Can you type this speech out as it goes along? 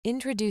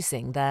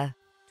Introducing the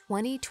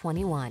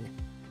 2021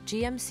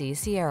 GMC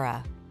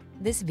Sierra.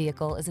 This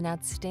vehicle is an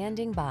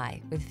outstanding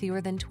buy with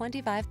fewer than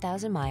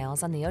 25,000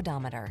 miles on the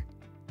odometer.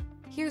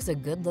 Here's a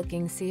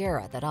good-looking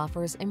Sierra that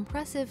offers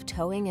impressive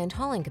towing and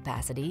hauling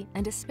capacity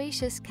and a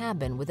spacious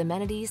cabin with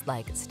amenities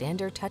like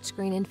standard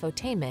touchscreen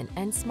infotainment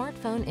and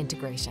smartphone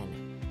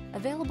integration.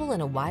 Available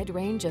in a wide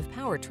range of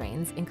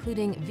powertrains,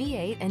 including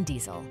V8 and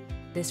diesel,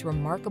 this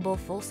remarkable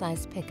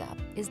full-size pickup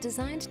is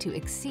designed to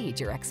exceed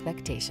your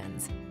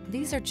expectations.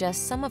 These are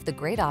just some of the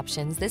great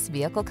options this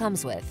vehicle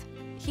comes with: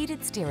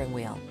 heated steering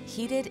wheel,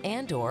 heated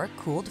and/or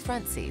cooled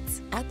front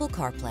seats, Apple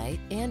CarPlay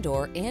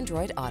and/or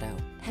Android Auto,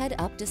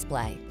 head-up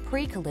display,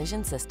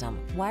 pre-collision system,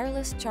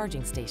 wireless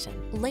charging station,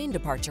 lane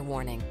departure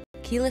warning,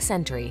 keyless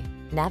entry,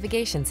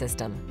 navigation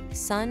system,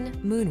 sun,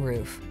 moon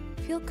roof.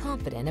 Feel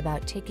confident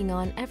about taking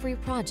on every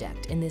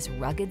project in this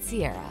rugged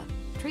Sierra.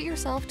 Treat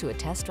yourself to a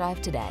test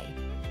drive today.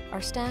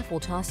 Our staff will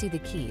toss you the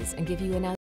keys and give you an